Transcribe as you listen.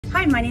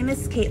Hi, my name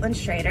is Katlyn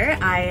Schrader.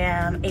 I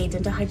am a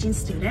dental hygiene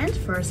student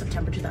for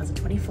September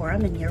 2024.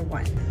 I'm in year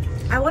 1.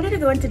 I wanted to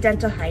go into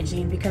dental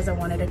hygiene because I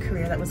wanted a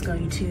career that was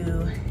going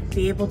to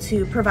be able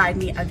to provide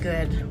me a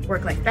good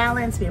work-life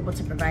balance, be able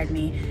to provide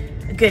me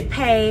a good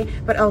pay,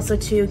 but also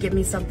to give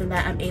me something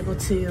that I'm able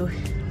to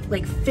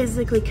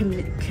physically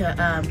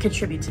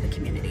contribute to the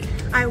community.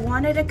 I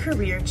wanted a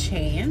career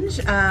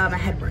change. I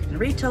had worked in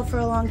retail for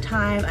a long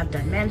time. I've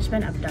done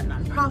management, I've done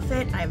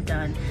nonprofit, I've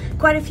done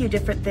quite a few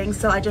different things.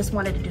 So I just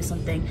wanted to do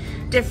something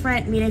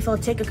different, meaningful,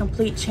 take a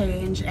complete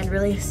change and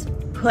really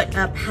put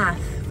a path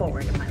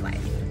forward in my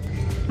life.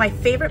 My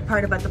favorite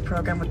part about the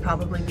program would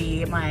probably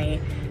be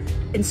my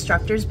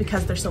instructors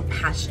because they're so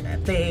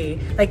passionate. They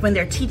when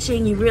they're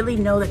teaching, you really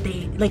know that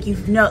they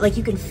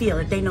you can feel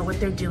it. They know what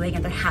they're doing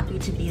and they're happy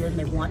to be there and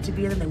they want to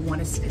be there and they want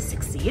to see you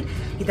succeed.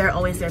 They're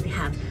always there. They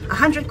have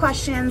 100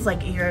 questions,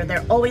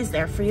 they're always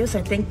there for you. So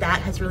I think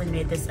that has really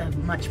made this a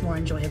much more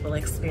enjoyable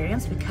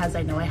experience because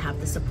I know I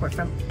have the support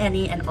from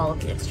any and all of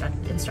the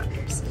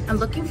instructors. I'm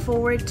looking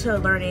forward to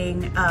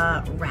learning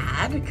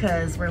RAD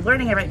because we're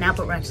learning it right now,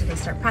 but we're actually going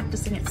to start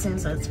practicing it soon,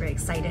 so it's very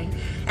exciting.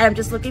 And I'm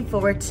just looking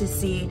forward to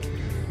see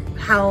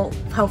how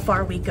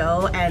far we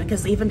go, and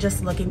because even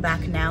just looking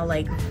back now,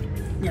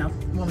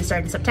 when we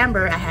started in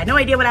September, I had no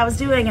idea what I was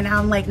doing, and now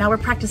I'm now we're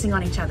practicing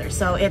on each other.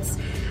 So it's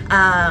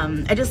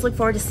I just look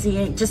forward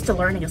to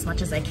learning as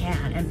much as I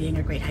can and being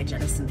a great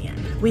hygienist in the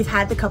end. We've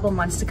had the couple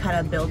months to kind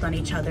of build on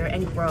each other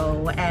and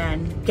grow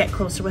and get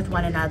closer with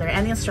one another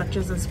and the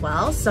instructors as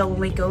well. So when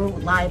we go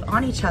live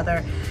on each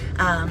other,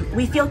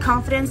 we feel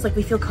confidence,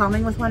 we feel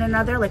calming with one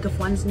another. If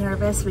one's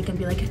nervous, we can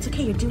be like, it's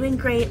okay, you're doing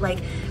great.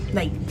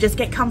 Just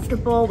get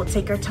comfortable, we'll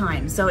take our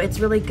time. So it's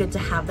really good to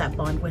have that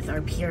bond with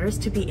our peers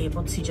to be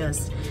able to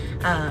just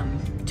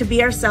to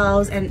be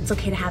ourselves, and it's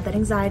okay to have that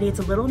anxiety. It's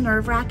a little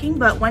nerve-wracking,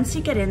 but once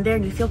you get in there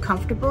and you feel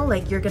comfortable,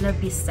 you're gonna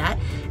be set.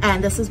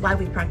 And this is why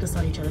we practice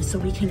on each other, so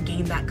we can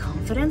gain that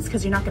confidence,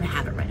 because you're not gonna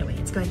have it right away.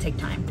 It's gonna take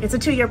time. It's a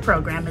 2-year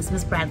program, as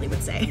Ms. Bradley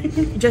would say.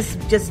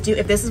 just do,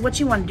 if this is what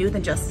you wanna do,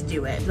 then just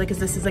do it. Because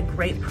this is a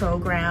great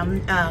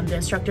program. The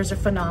instructors are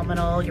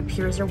phenomenal, your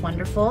peers are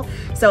wonderful.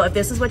 So if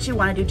this is what you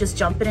wanna do, just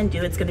jump in and do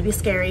it. It's gonna be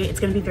scary,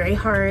 it's gonna be very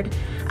hard.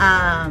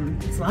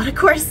 It's a lot of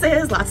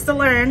courses, lots to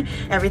learn,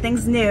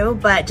 everything's new,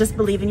 but just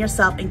believe in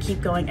yourself and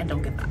keep going and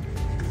don't give up.